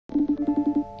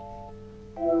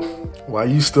Why are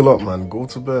you still up, man? Go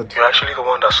to bed. You're actually the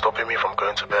one that's stopping me from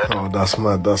going to bed. Oh, that's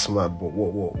mad, that's mad. But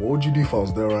what would you do if I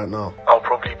was there right now? I'll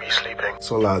probably be sleeping.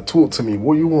 So, like, talk to me.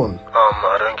 What you want?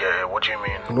 I don't get it. What do you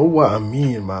mean? You know what I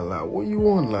mean, man? Like, what you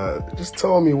want? Like, just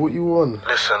tell me what you want.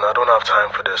 Listen, I don't have time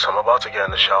for this. I'm about to get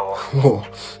in the shower. Whoa.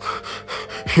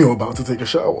 You're about to take a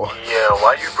shower? Yeah,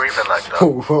 why are you breathing like that? Oh,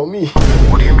 without me?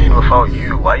 What do you mean without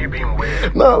you? Why are you being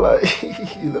weird? Nah, like,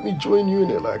 let me join you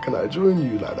in it. Like, can I join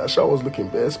you? Like, that shower's looking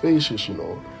bare spacious, you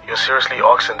know. You're seriously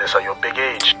asking this at your big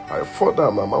age? I fuck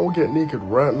that, man. Man will get naked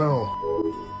right now.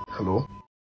 Hello?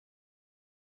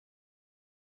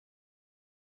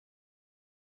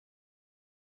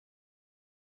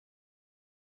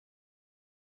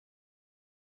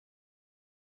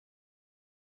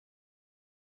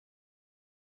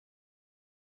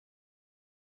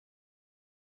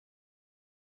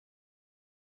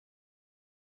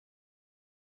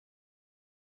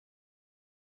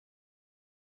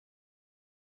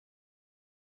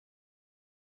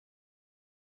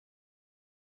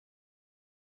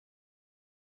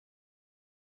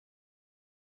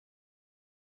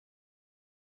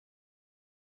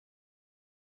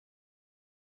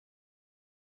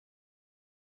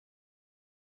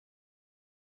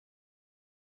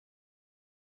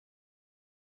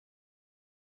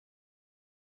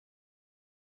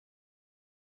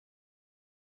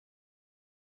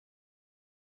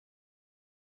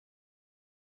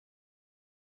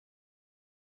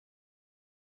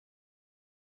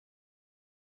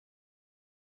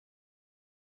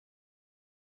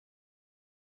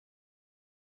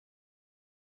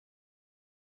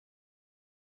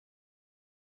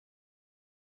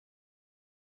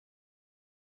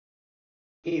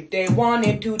 If they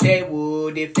wanted to, they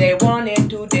would. If they wanted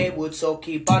to, they would. So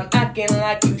keep on acting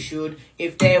like you should.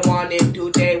 If they wanted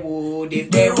to, they would.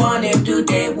 If they wanted to,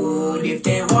 they would. If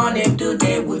they wanted to,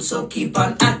 they would. So keep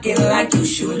on acting like you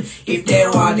should. If they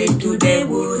wanted to, they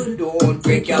would. Don't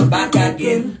break your back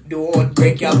again. Don't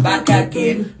break your back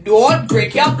again. Don't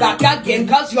break your back again.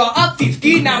 Cause you're a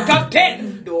 15 out of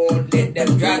 10. Don't let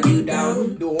them drag you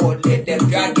down. Don't let them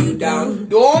drag you down.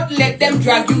 Don't let them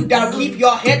drag you down. Keep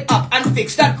your head up and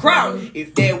fix that crown.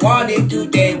 If they wanted to,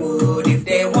 they would. If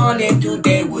they wanted to,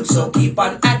 they would. So keep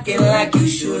on acting like you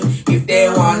should. If they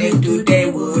wanted to, they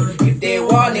would. If they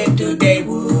wanted to, they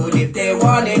would. If they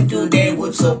wanted to, they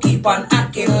would. So keep on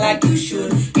acting like you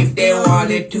should. If they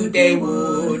wanted to, they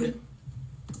would.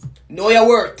 Know your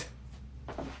worth.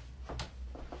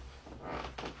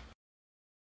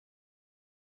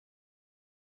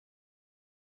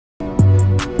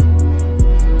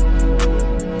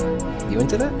 You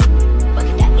into that?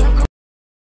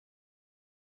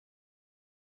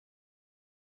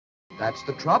 That's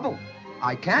the trouble.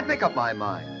 I can't make up my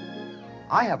mind.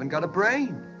 I haven't got a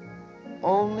brain.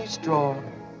 Only straw.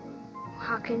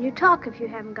 How can you talk if you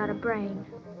haven't got a brain?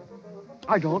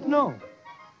 I don't know.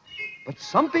 But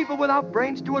some people without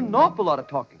brains do an awful lot of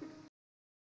talking.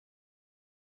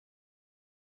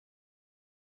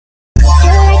 You're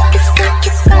like a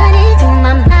circus running through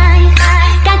my mind.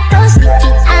 Got those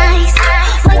sneaky eyes.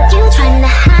 What you trying to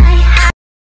hide?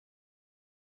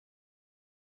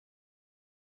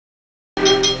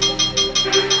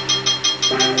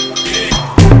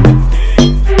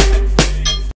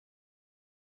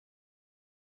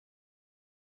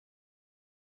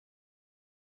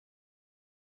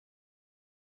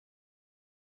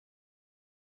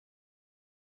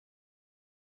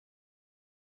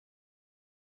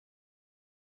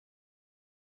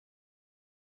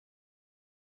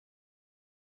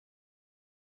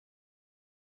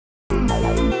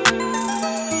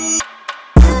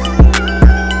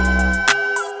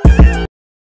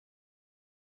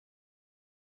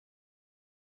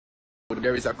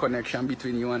 There is a connection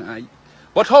between you and I.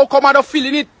 But how come I don't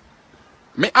feeling it?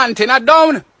 My antenna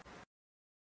down.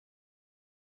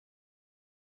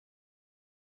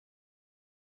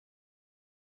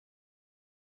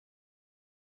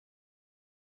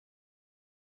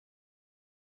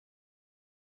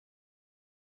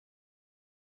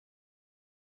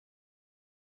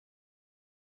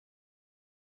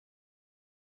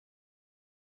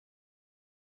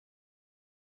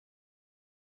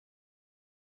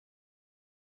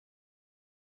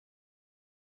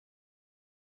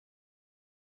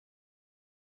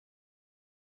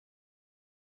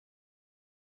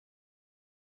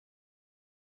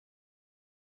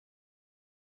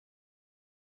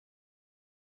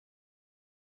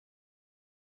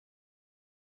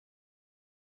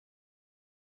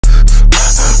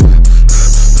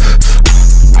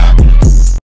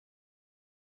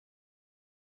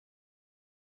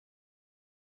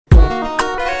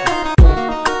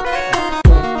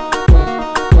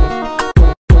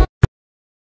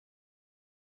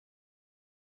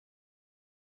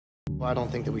 Well, I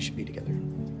don't think that we should be together.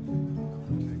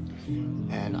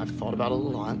 And I've thought about it a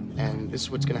lot, and this is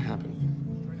what's gonna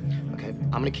happen. Okay, I'm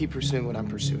gonna keep pursuing what I'm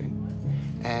pursuing.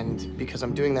 And because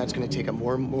I'm doing that, it's gonna take up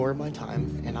more and more of my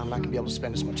time, and I'm not gonna be able to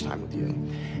spend as much time with you.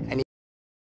 And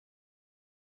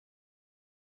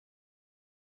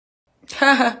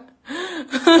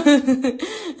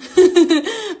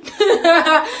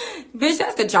Bitch,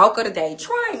 that's the joke of the day.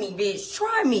 Try me, bitch.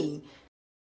 Try me.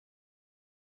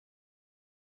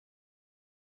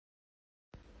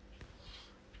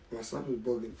 My snap is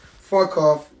bugging. Fuck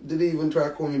off. Didn't even try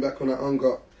to call me back when I hung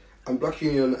up. I'm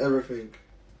blocking you on everything.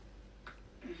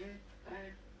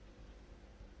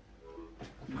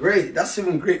 Great. That's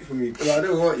even great for me because I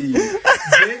don't want you.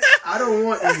 Bitch, I don't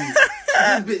want you.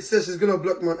 This bitch says she's gonna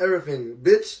block me on everything.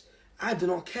 Bitch, I do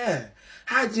not care.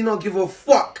 I do not give a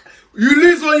fuck. You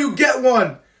lose one, you get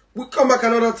one. We come back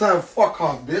another time. Fuck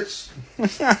off, bitch.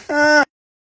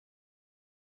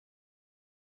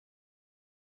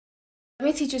 Let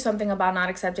me teach you something about not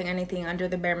accepting anything under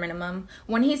the bare minimum.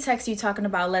 When he texts you talking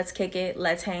about let's kick it,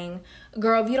 let's hang,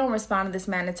 girl, if you don't respond to this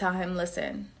man and tell him,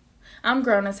 listen, I'm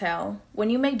grown as hell. When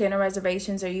you make dinner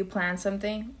reservations or you plan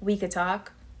something, we could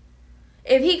talk.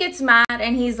 If he gets mad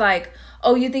and he's like,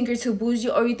 oh, you think you're too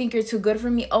bougie or you think you're too good for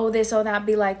me, oh, this, oh, that,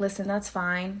 be like, listen, that's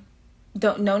fine.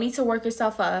 No need to work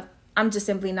yourself up. I'm just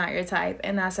simply not your type,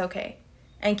 and that's okay.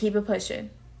 And keep it pushing.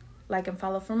 Like and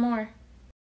follow for more.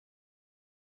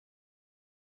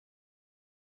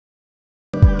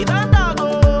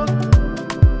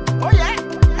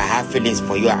 I have feelings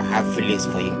for you, I have feelings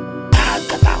for you. I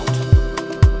got out.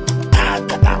 I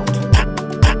got out.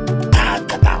 I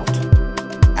got out.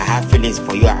 I have feelings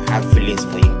for you, I have feelings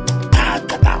for you. I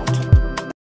got out.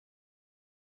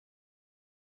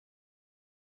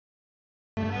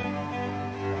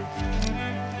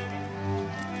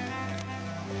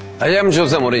 I am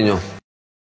Jose Mourinho.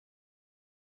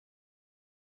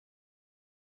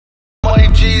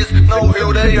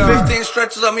 15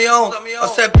 stretches on my own. I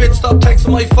said, bitch, stop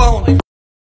texting my phone.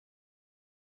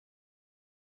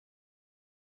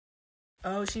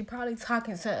 Oh, she probably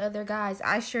talking to other guys.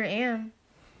 I sure am.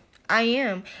 I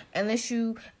am. Unless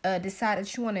you decide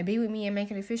that you want to be with me and make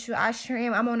it official, I sure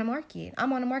am. I'm on the market.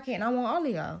 I'm on the market and I want all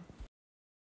of y'all.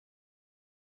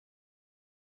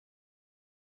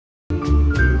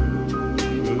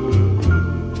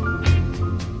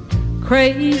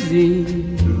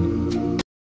 Crazy.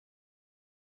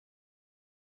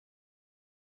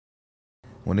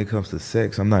 When it comes to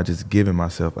sex, I'm not just giving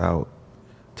myself out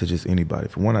to just anybody.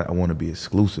 For one, I want to be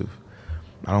exclusive.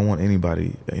 I don't want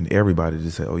anybody and everybody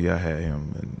to say, oh yeah, I had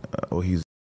him, and oh, he's...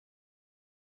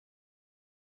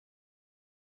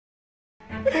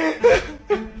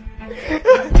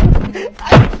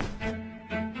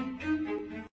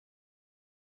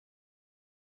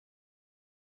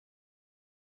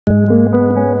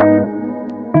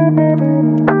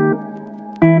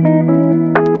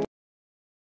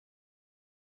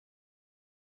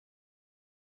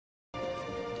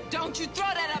 Don't you throw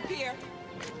that up here.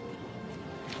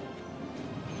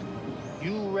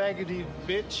 You raggedy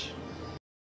bitch.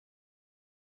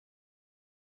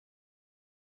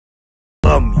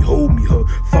 Love me, hold me, huh?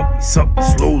 Fuck me, suck me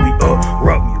slowly,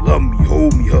 rub me, love me,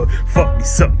 hold me, huh? Fuck me,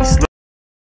 suck me slowly.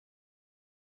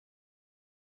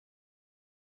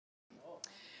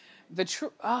 The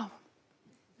true,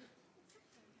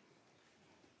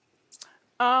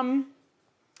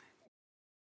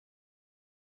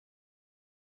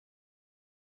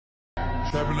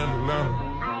 Trapping in Atlanta,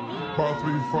 bought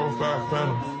 3, 4, 5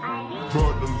 phantoms.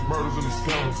 Drug dealers, murders in the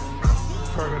scandals.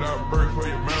 Cracking out bird for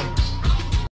your mouth.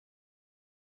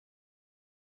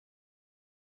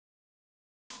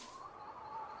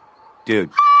 Dude.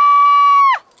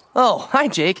 Oh, hi,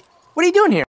 Jake. What are you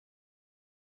doing here?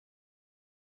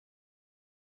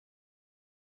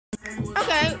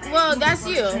 Okay, well, that's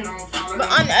you.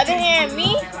 But on the other hand,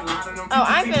 me? Oh,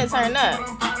 I'm gonna turn up.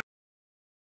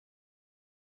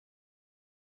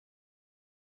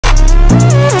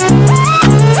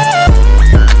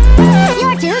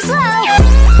 You're too slow.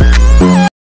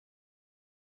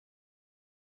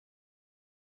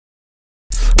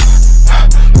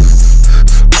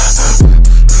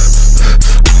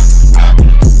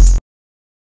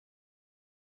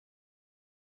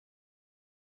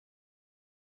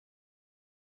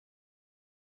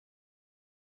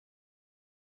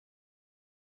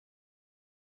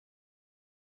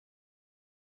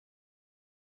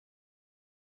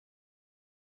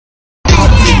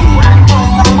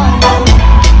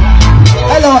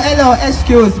 Hello,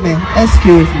 excuse me.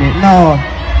 No,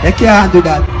 you can't do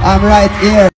that. I'm right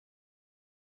here.